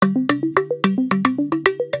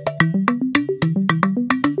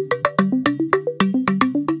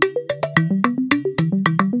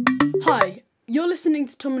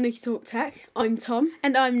Tom and Nikki Talk Tech. I'm Tom.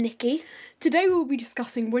 And I'm Nikki. Today we'll be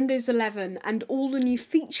discussing Windows 11 and all the new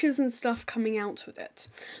features and stuff coming out with it.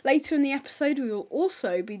 Later in the episode we will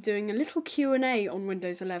also be doing a little Q&A on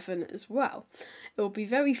Windows 11 as well. It will be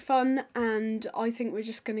very fun and I think we're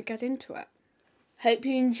just going to get into it. Hope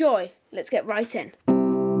you enjoy. Let's get right in.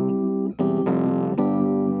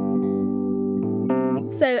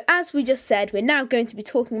 So, as we just said, we're now going to be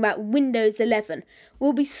talking about Windows 11.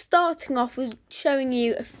 We'll be starting off with showing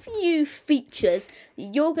you a few features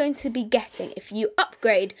that you're going to be getting if you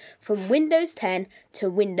upgrade from Windows 10 to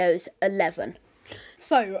Windows 11.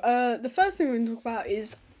 So, the first thing we're going to talk about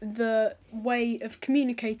is the way of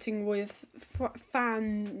communicating with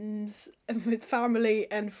fans, with family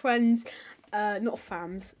and friends. Not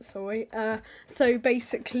fams, sorry. So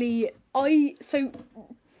basically,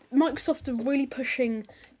 Microsoft are really pushing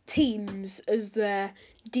Teams as their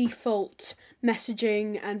default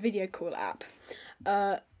messaging and video call app,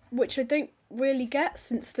 which I don't really get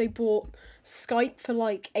since they bought Skype for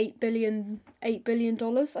like $8 billion, I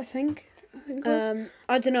think it was.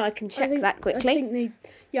 I don't know. I can check that quickly.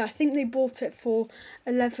 I think they bought it for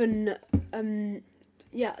 11. No,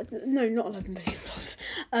 not $11 billion.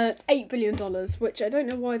 $8 billion, which I don't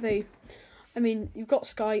know why they. I mean, you've got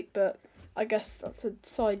Skype, but I guess that's a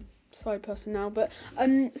side person now. But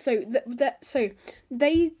so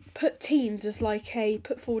they put Teams as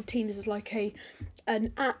put forward Teams as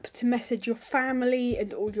an app to message your family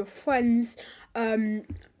and all your friends.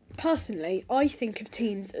 Personally, I think of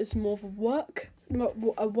Teams as more of a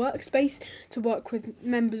workspace to work with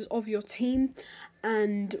members of your team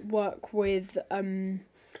and work with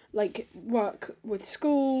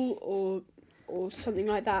school or something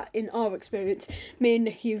like that. In our experience, me and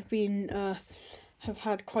Nikki have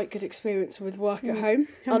had quite good experience with work at home,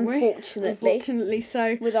 Unfortunately,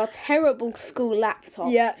 so with our terrible school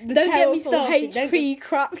laptops. Yeah, don't get me started. HP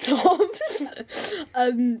crap tops.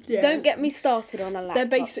 Don't get me started on a laptop.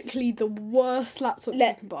 They're basically the worst laptops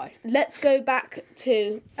you can buy. Let's go back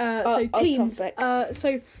to Teams. Our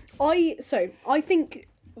topic. I think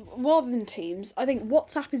rather than Teams, I think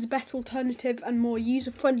WhatsApp is a better alternative and more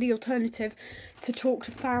user-friendly alternative to talk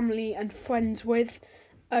to family and friends with.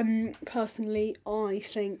 Personally, I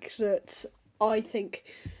think that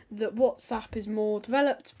WhatsApp is more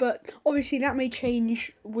developed, but obviously that may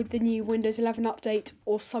change with the new Windows 11 update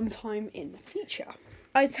or sometime in the future.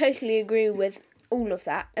 I totally agree with all of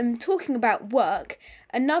that. And talking about work,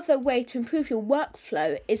 another way to improve your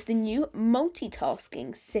workflow is the new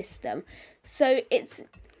multitasking system. So it's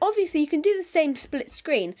obviously you can do the same split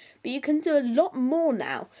screen, but you can do a lot more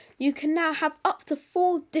now. You can now have up to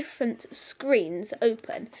 4 different screens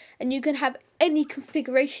open, and you can have any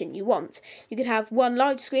configuration you want. You could have one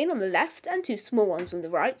large screen on the left and 2 small ones on the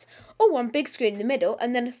right, or one big screen in the middle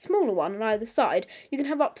and then a smaller one on either side. You can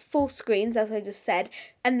have up to 4 screens, as I just said,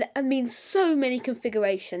 and that means so many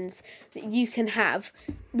configurations that you can have,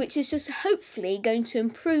 which is just hopefully going to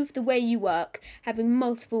improve the way you work, having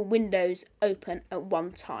multiple windows open at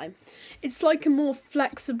one time. It's like a more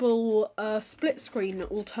flexible split screen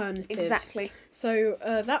alternative. Exactly. So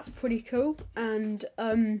that's pretty cool, and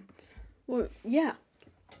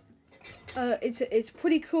it's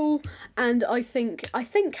pretty cool, and I think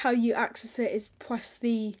how you access it is press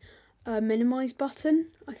the minimize button.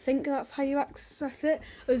 I think that's how you access it.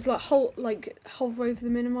 It was hover over the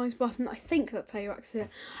minimize button. I think that's how you access it.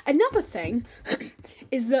 Another thing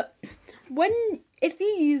is that if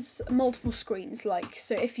you use multiple screens,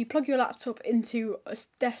 so if you plug your laptop into a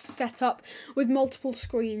desk setup with multiple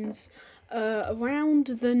screens around,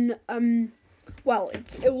 then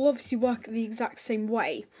it will obviously work the exact same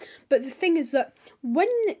way. But the thing is that when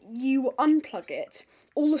you unplug it,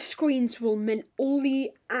 all the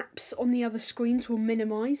apps on the other screens will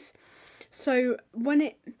minimize. So when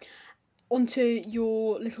it onto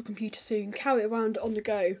your little computer, so you can carry it around on the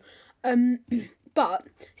go. But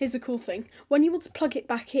here's the cool thing: when you want to plug it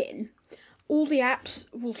back in, all the apps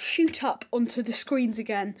will shoot up onto the screens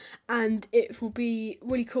again, and it will be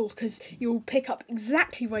really cool because you'll pick up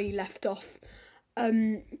exactly where you left off.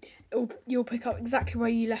 You'll pick up exactly where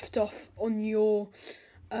you left off on your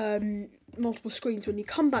multiple screens when you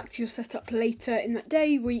come back to your setup later in that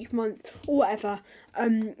day, week, month, or whatever.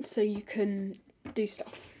 So you can do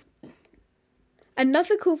stuff.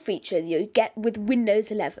 Another cool feature that you get with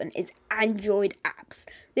Windows 11 is Android apps.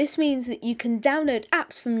 This means that you can download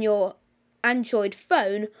apps from your Android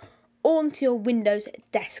phone onto your Windows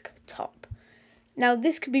desktop. Now,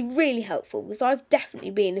 this could be really helpful because I've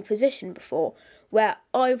definitely been in a position before where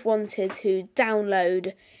I've wanted to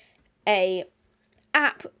download a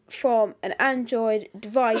app from an Android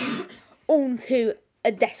device onto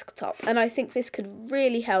a desktop, and I think this could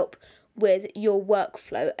really help with your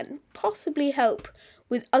workflow and possibly help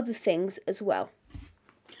with other things as well.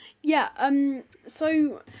 Yeah,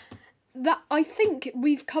 so that I think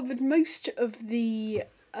we've covered most of the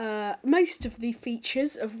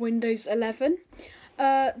features of Windows 11.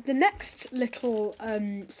 The next little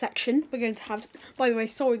section we're going to have. By the way,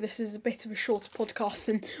 sorry, this is a bit of a shorter podcast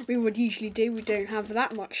than we would usually do. We don't have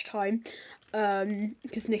that much time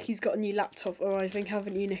because Nikki's got a new laptop arriving,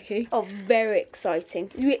 haven't you, Nikki? Oh, very exciting!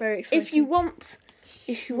 Very exciting.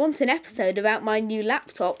 If you want an episode about my new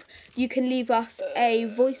laptop, you can leave us a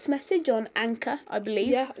voice message on Anchor, I believe.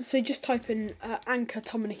 Yeah, so just type in Anchor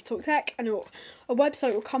Tom and Nikki Talk Tech, and a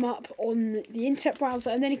website will come up on the internet browser,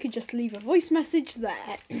 and then you could just leave a voice message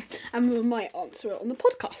there, and we might answer it on the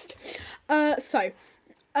podcast.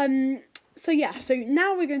 So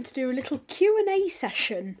now we're going to do a little Q&A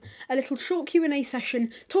session, a little short Q&A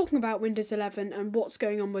session talking about Windows 11 and what's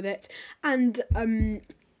going on with it, and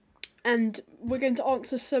we're going to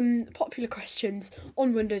answer some popular questions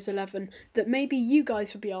on Windows 11 that maybe you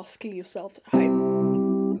guys would be asking yourselves at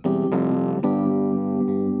home.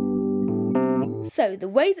 So the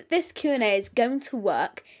way that this Q&A is going to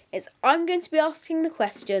work is I'm going to be asking the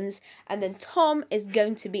questions and then Tom is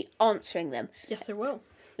going to be answering them. Yes, I will.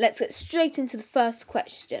 Let's get straight into the first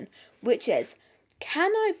question, which is,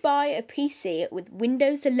 can I buy a PC with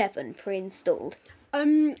Windows 11 pre-installed?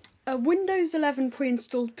 A Windows 11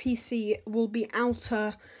 pre-installed PC will be out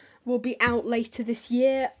later this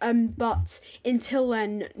year, but until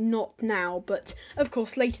then, not now. But of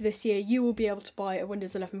course, later this year, you will be able to buy a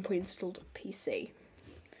Windows 11 pre-installed PC.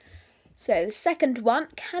 So the second one,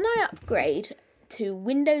 can I upgrade to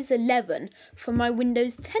Windows 11 from my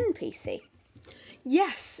Windows 10 PC?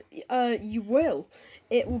 Yes, you will.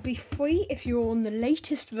 It will be free if you're on the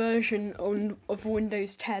latest version of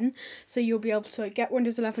Windows 10, so you'll be able to get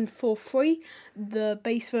Windows 11 for free. The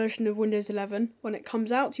base version of Windows 11, when it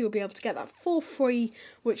comes out, you'll be able to get that for free,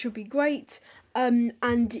 which will be great. And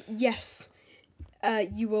yes,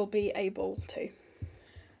 you will be able to.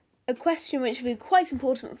 A question which will be quite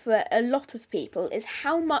important for a lot of people is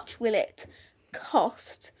how much will it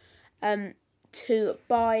cost to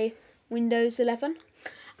buy Windows 11?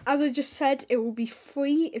 As I just said, it will be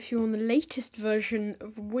free if you're on the latest version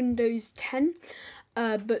of Windows 10,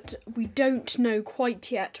 but we don't know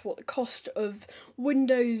quite yet what the cost of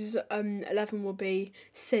Windows 11 will be,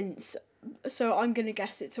 so I'm going to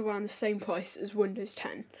guess it's around the same price as Windows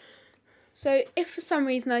 10. So if for some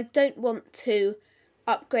reason I don't want to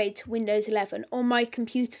upgrade to Windows 11, or my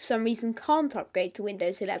computer for some reason can't upgrade to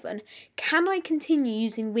Windows 11, can I continue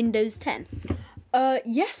using Windows 10?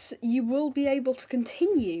 Yes, you will be able to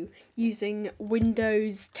continue using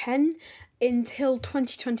Windows 10 until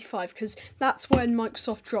 2025, because that's when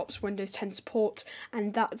Microsoft drops Windows 10 support,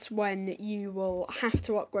 and that's when you will have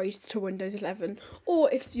to upgrade to Windows 11.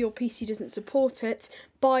 Or if your PC doesn't support it,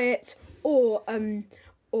 buy it, or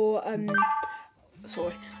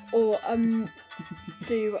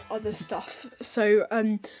do other stuff. So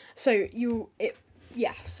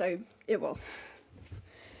it will.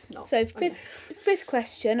 No, so fifth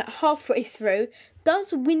question, halfway through,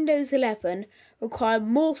 does Windows 11 require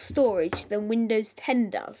more storage than Windows 10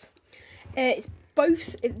 does? They're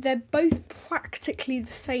both practically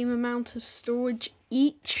the same amount of storage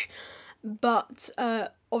each, but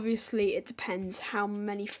obviously it depends how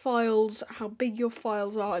many files, how big your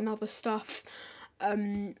files are, and other stuff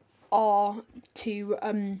are to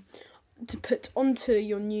put onto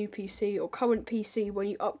your new PC or current PC when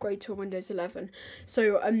you upgrade to a Windows 11.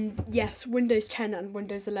 So yes, Windows 10 and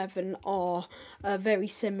Windows 11 are very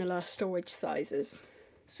similar storage sizes.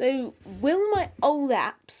 So will my old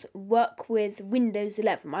apps work with Windows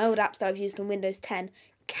 11? My old apps that I've used on Windows 10,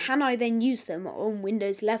 can I then use them on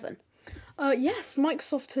Windows 11? Yes,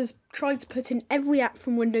 Microsoft has tried to put in every app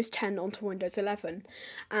from Windows 10 onto Windows 11.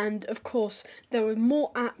 And, of course, there are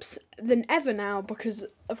more apps than ever now because,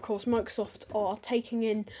 of course, Microsoft are taking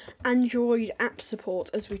in Android app support,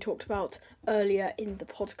 as we talked about earlier in the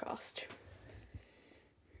podcast.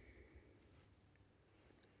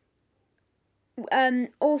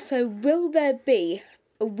 Also, will there be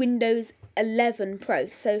a Windows 11 Pro?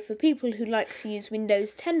 So for people who like to use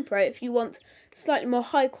Windows 10 Pro, if you want slightly more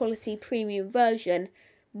high quality premium version,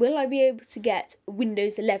 will I be able to get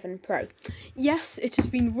Windows 11 Pro? Yes, it has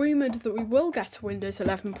been rumoured that we will get a Windows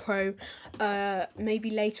 11 Pro maybe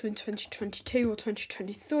later in 2022 or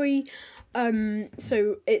 2023. I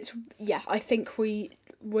think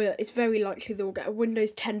it's very likely that we'll get a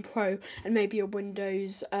Windows 10 Pro and maybe a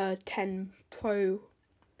Windows 10 Pro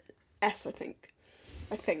S, I think.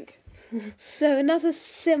 So another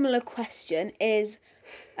similar question is,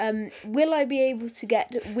 Will I be able to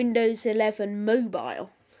get Windows 11 Mobile?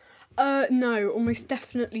 No, almost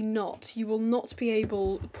definitely not. You will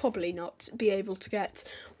probably not be able to get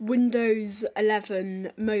Windows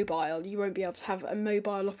 11 Mobile. You won't be able to have a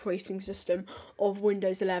mobile operating system of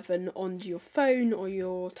Windows 11 on your phone or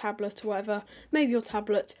your tablet or whatever. Maybe your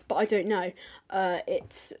tablet, but I don't know.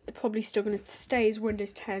 It's probably still going to stay as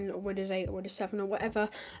Windows 10 or Windows 8 or Windows 7 or whatever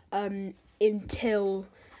until...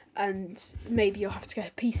 And maybe you'll have to get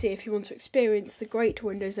a PC if you want to experience the great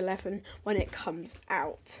Windows 11 when it comes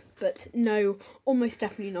out. But no, almost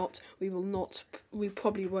definitely not. We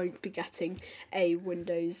probably won't be getting a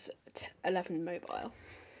Windows 11 mobile.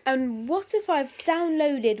 And what if I've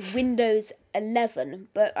downloaded Windows 11,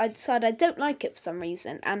 but I decide I don't like it for some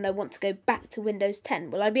reason and I want to go back to Windows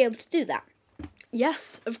 10? Will I be able to do that?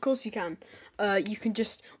 Yes, of course you can. You can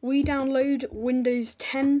just re-download Windows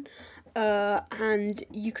 10. And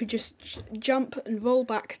you could just jump and roll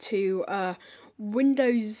back to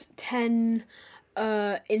Windows 10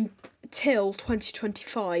 until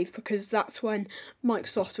 2025, because that's when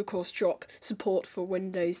Microsoft, of course, drop support for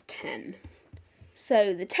Windows 10.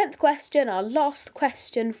 So the 10th question, our last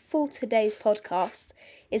question for today's podcast,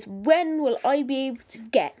 is when will I be able to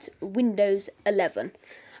get Windows 11?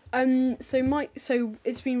 So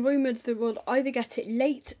it's been rumoured that we'll either get it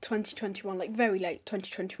late 2021, like very late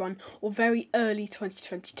 2021, or very early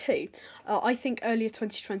 2022. I think earlier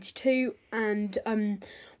 2022, and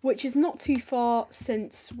which is not too far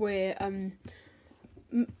since we're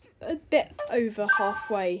a bit over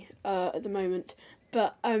halfway at the moment,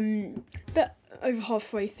 but over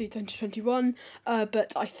halfway through 2021.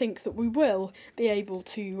 But I think that we will be able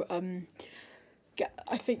to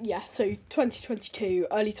so 2022,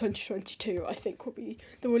 early 2022, I think will be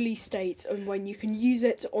the release date and when you can use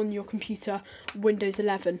it on your computer, Windows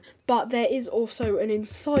 11. But there is also an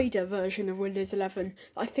insider version of Windows 11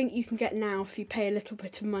 that I think you can get now if you pay a little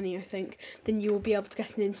bit of money, I think. Then you will be able to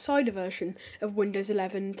get an insider version of Windows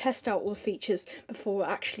 11, test out all the features before it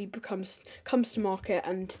actually comes to market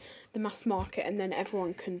and the mass market, and then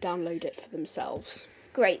everyone can download it for themselves.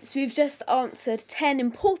 Great, so we've just answered 10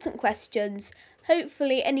 important questions.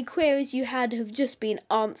 Hopefully any queries you had have just been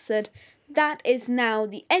answered. That is now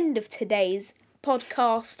the end of today's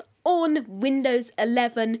podcast on Windows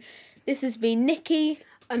 11. This has been Nikki.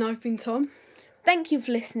 And I've been Tom. Thank you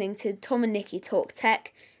for listening to Tom and Nikki Talk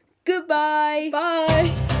Tech. Goodbye.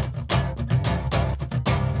 Bye.